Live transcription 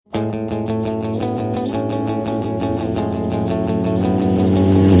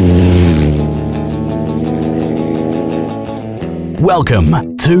Welcome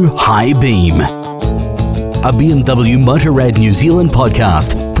to HighBeam, a BMW Motorrad New Zealand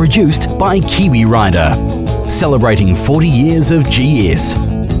podcast produced by Kiwi Rider, celebrating 40 years of GS.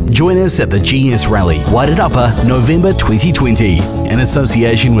 Join us at the GS Rallye Wairarapa, November 2020, in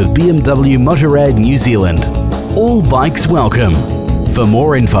association with BMW Motorrad New Zealand. All bikes welcome. For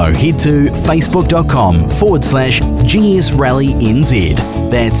more info, head to facebook.com/GS Rallye NZ.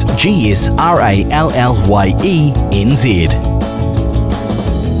 That's GS Rallye NZ.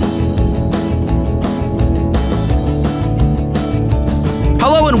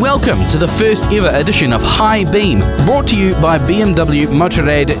 Hello and welcome to the first ever edition of HighBeam, brought to you by BMW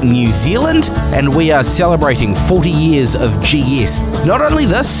Motorrad New Zealand, and we are celebrating 40 years of GS. Not only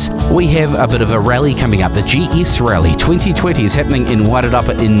this, we have a bit of a rally coming up. The GS Rallye 2020 is happening in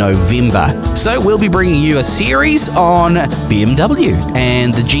Wairarapa in November. So we'll be bringing you a series on BMW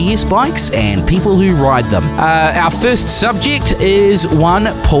and the GS bikes and people who ride them. Our first subject is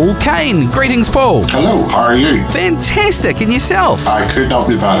one Paul Kane. Greetings, Paul. Hello, how are you? Fantastic, and yourself? I could not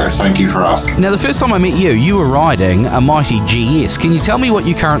be better, thank you for asking. Now, the first time I met you, you were riding a mighty GS. Can you tell me what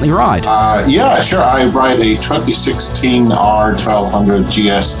you currently ride? Yeah, sure. I ride a 2016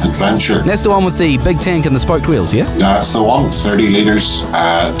 R1200GS Adventure. That's the one with the big tank and the spoked wheels, yeah? That's the one, 30 litres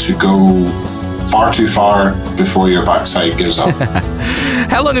to go far too far before your backside gives up.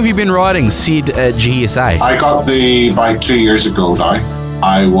 How long have you been riding said GS-A? I got the bike 2 years ago now.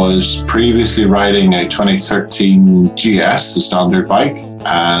 I was previously riding a 2013 GS, the standard bike,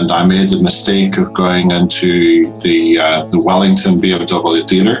 and I made the mistake of going into the Wellington BMW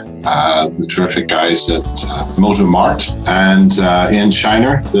dealer, the terrific guys at Motor Mart, and Ian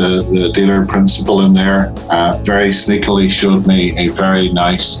Shiner, the dealer principal in there, very sneakily showed me a very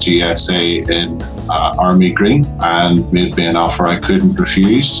nice GS-A in army green and made me an offer I couldn't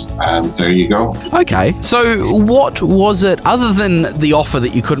refuse, and there you go. Okay, so what was it, other than the offer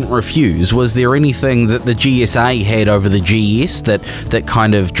that you couldn't refuse, was there anything that the GS-A had over the GS that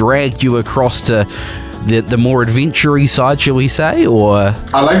kind of dragged you across to the more adventure-y side, shall we say, or?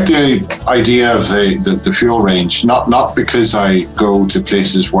 I like the idea of the fuel range, not because I go to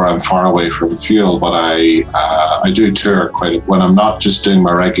places where I'm far away from fuel, but I do tour quite when I'm not just doing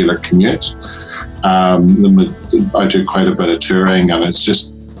my regular commute. I do quite a bit of touring, and it's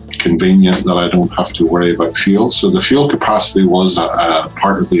just convenient that I don't have to worry about fuel. So the fuel capacity was a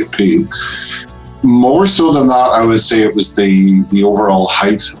part of the appeal. More so than that, I would say it was the overall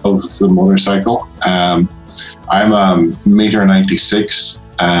height of the motorcycle. I'm a metre 96,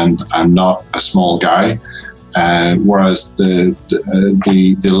 and I'm not a small guy. Whereas the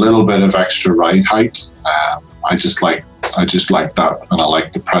little bit of extra ride height, I just like that, and I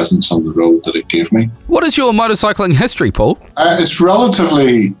like the presence on the road that it gave me. What is your motorcycling history, Paul? It's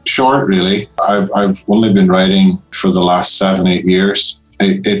relatively short, really. I've only been riding for the last 7-8 years.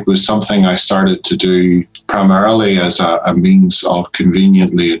 It was something I started to do primarily as a means of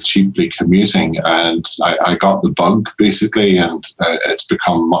conveniently and cheaply commuting, and I got the bug, basically, and it's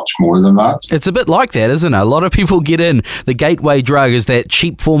become much more than that. It's a bit like that, isn't it? A lot of people get in. The gateway drug is that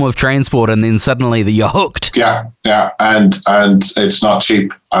cheap form of transport, and then suddenly you're hooked. Yeah, and it's not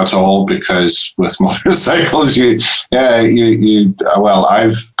cheap at all, because with motorcycles,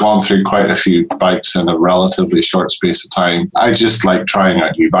 I've gone through quite a few bikes in a relatively short space of time. I just like trying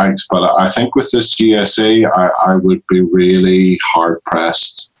out new bikes, but I think with this GS-A, I would be really hard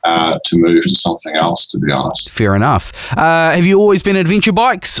pressed to move to something else, to be honest. Fair enough. Have you always been adventure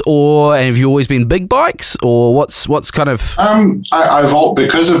bikes, or have you always been big bikes, or what's kind of?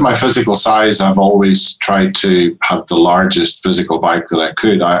 Because of my physical size, I've always tried to have the largest physical bike that I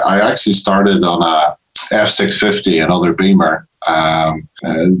could. I actually started on a F650, another Beamer.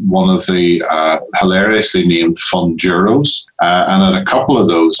 One of the hilariously named Funduros, and had a couple of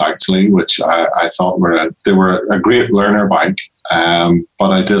those actually, which I thought were a great learner bike.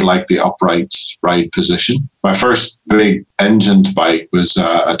 But I did like the upright ride position. My first big engined bike was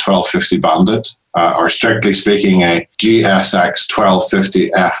a 1250 Bandit, or strictly speaking, a GSX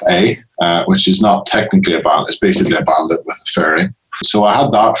 1250FA, which is not technically a Bandit. It's basically a Bandit with a fairing. So I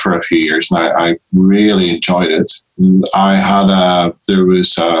had that for a few years, and I really enjoyed it. There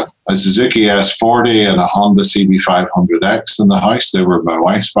was a Suzuki S40 and a Honda CB500X in the house. They were my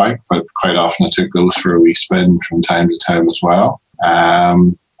wife's bike, but quite often I took those for a wee spin from time to time as well.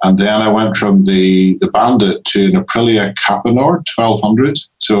 And then I went from the Bandit to an Aprilia Capanor 1200.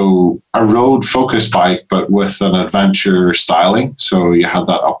 So a road-focused bike, but with an adventure styling. So you had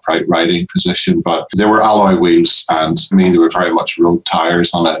that upright riding position, but there were alloy wheels, and there were very much road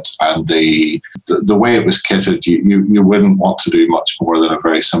tires on it. And the way it was kitted, you wouldn't want to do much more than a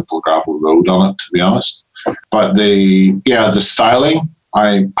very simple gravel road on it, to be honest. But the styling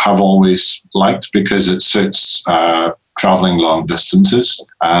I have always liked because it suits traveling long distances,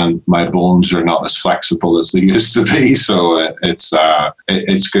 and my bones are not as flexible as they used to be. So it's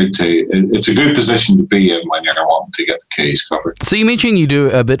good it's a good position to be in when you're wanting to get the Ks covered. So you mentioned you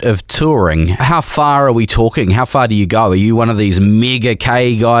do a bit of touring. How far are we talking? How far do you go? Are you one of these mega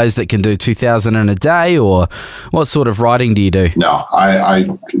K guys that can do 2,000 in a day, or what sort of riding do you do? No,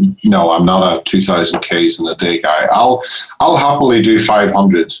 I'm not a 2,000 Ks in a day guy. I'll happily do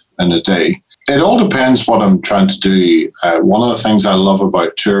 500 in a day. It all depends what I'm trying to do. One of the things I love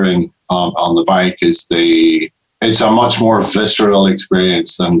about touring on the bike is it's a much more visceral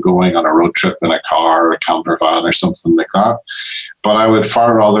experience than going on a road trip in a car or a camper van or something like that. But I would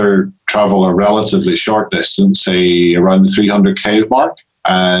far rather travel a relatively short distance, say around the 300k mark,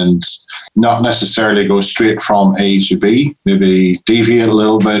 and not necessarily go straight from A to B, maybe deviate a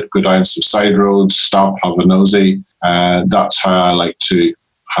little bit, go down some side roads, stop, have a nosy. That's how I like to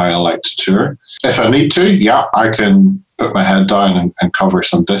tour. If I need to, yeah, I can put my head down and cover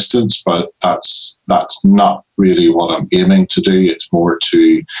some distance, but that's not really what I'm aiming to do. It's more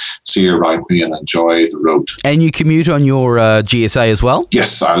to see around me and enjoy the road. And you commute on your GS-A as well?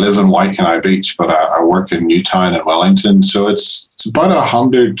 Yes, I live in Waikanae Beach, but I work in Newtown and Wellington, so it's about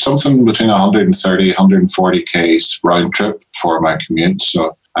 100, something between 130, 140 Ks round trip for my commute.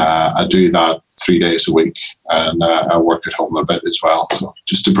 So I do that 3 days a week, and I work at home a bit as well, so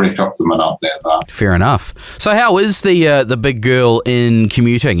just to break up the monotony of that. Fair enough. So how is the big girl in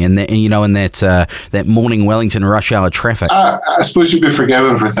commuting in that morning Wellington rush hour traffic? I suppose you'd be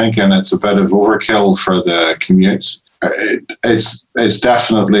forgiven for thinking it's a bit of overkill for the commute. It's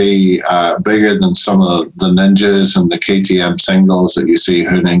definitely bigger than some of the Ninjas and the KTM singles that you see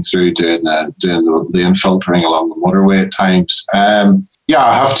hooning through doing the infiltrating along the motorway at times. Yeah,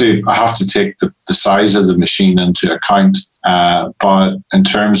 I have to take the size of the machine into account, but in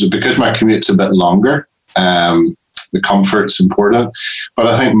terms of, because my commute's a bit longer, the comfort's important. But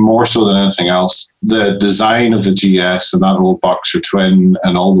I think more so than anything else, the design of the GS and that old boxer twin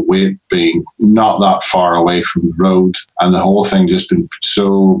and all the weight being not that far away from the road, and the whole thing just been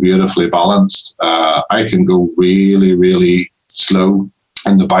so beautifully balanced. I can go really, really slow,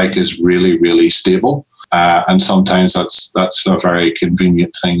 and the bike is really, really stable. And sometimes that's a very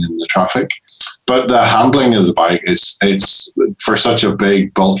convenient thing in the traffic. But the handling of the bike it's for such a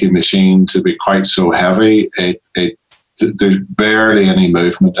big, bulky machine to be quite so heavy. There's barely any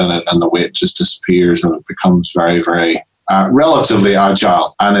movement in it, and the weight just disappears, and it becomes very, very relatively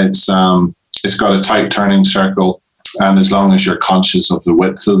agile. And it's got a tight turning circle. And as long as you're conscious of the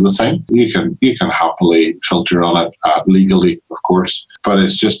width of the thing, you can happily filter on it legally, of course. But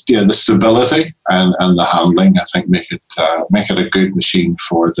it's just the stability and the handling, I think, make it a good machine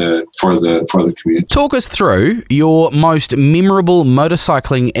for the commute. Talk us through your most memorable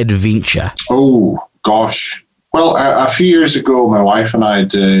motorcycling adventure. Oh gosh. Well, a few years ago, my wife and I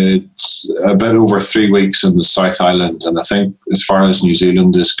did a bit over 3 weeks in the South Island. And I think as far as New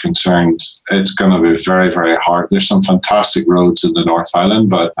Zealand is concerned, it's going to be very, very hard. There's some fantastic roads in the North Island,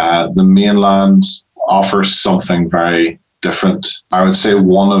 but the mainland offers something very different. I would say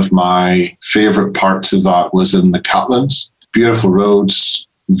one of my favourite parts of that was in the Catlins. Beautiful roads,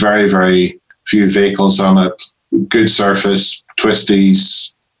 very, very few vehicles on it, good surface,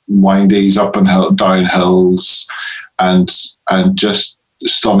 twisties, windies, up and down hills, and just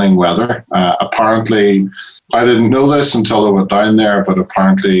stunning weather. Apparently, I didn't know this until I went down there, but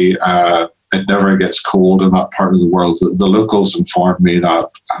apparently it never gets cold in that part of the world. The locals informed me that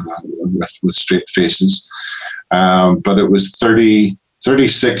with straight faces. But it was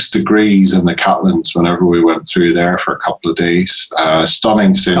 36 degrees in the Catlins whenever we went through there for a couple of days.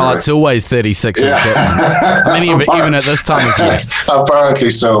 Stunning scenery. Oh, it's always 36 in the Catlins. I mean, even at this time of year.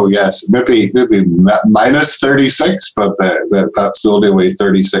 Apparently so, yes. Maybe minus 36, but that's the only way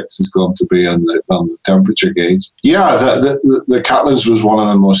 36 is going to be on the temperature gauge. Yeah, the Catlins was one of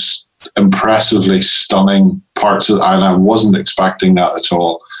the most impressively stunning parts of, and I wasn't expecting that at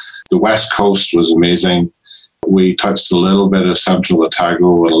all. The West Coast was amazing. We touched a little bit of Central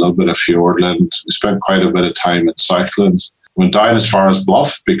Otago and a little bit of Fiordland. We spent quite a bit of time in Southland. Went down as far as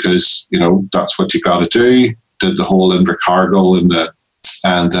Bluff because, that's what you got to do. Did the whole Invercargill and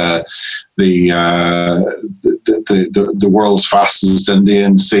the world's fastest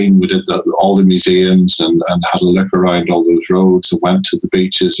Indian scene. We did all the museums and had a look around all those roads and went to the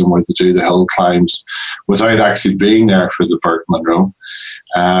beaches and went to do the hill climbs without actually being there for the Burt Munro.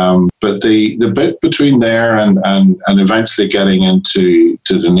 But the bit between there and eventually getting into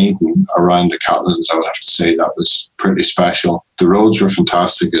Dunedin around the Catlins, I would have to say that was pretty special. The roads were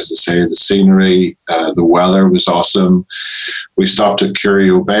fantastic, as I say, the scenery, the weather was awesome. We stopped at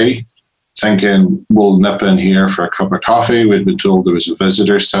Curio Bay, thinking we'll nip in here for a cup of coffee. We'd been told there was a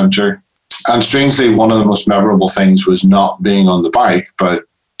visitor centre. And strangely, one of the most memorable things was not being on the bike, but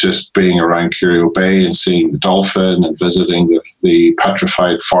just being around Curio Bay and seeing the dolphin and visiting the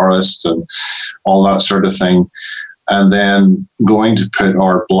petrified forest and all that sort of thing. And then going to put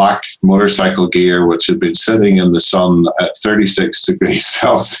our black motorcycle gear, which had been sitting in the sun at 36 degrees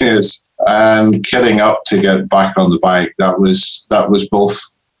Celsius, and kitting up to get back on the bike. That was both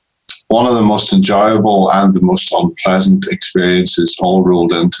one of the most enjoyable and the most unpleasant experiences all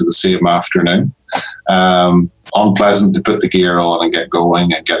rolled into the same afternoon. Unpleasant to put the gear on and get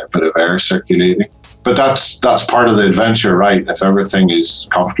going and get a bit of air circulating. But that's part of the adventure, right? If everything is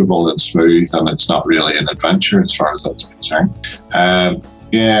comfortable and smooth, then it's not really an adventure as far as that's concerned.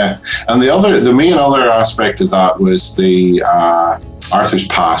 Yeah. And the main other aspect of that was the Arthur's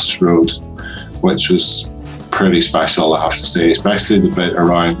Pass road, which was pretty special, I have to say, especially the bit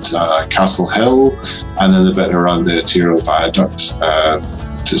around Castle Hill and then the bit around the Tiro Viaduct.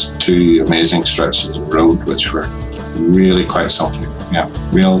 Just two amazing stretches of road, which were really quite something. Yeah,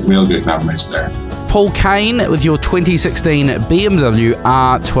 real good memories there. Paul Kane with your 2016 BMW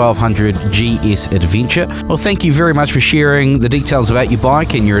R1200GS adventure. Well, thank you very much for sharing the details about your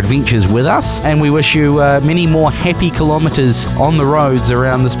bike and your adventures with us, and we wish you many more happy kilometres on the roads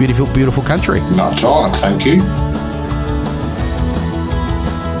around this beautiful, beautiful country. Not at all, thank you.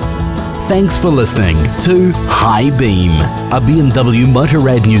 Thanks for listening to HighBeam, a BMW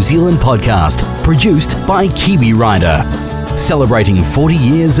Motorrad New Zealand podcast produced by Kiwi Rider, celebrating 40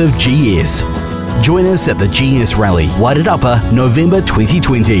 years of GS. Join us at the GS Rallye Wairarapa, November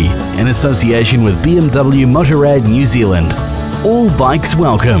 2020, in association with BMW Motorrad New Zealand. All bikes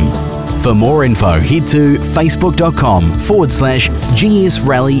welcome. For more info, head to facebook.com/GS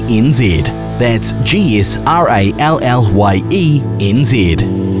Rallye NZ. That's GS Rallye NZ.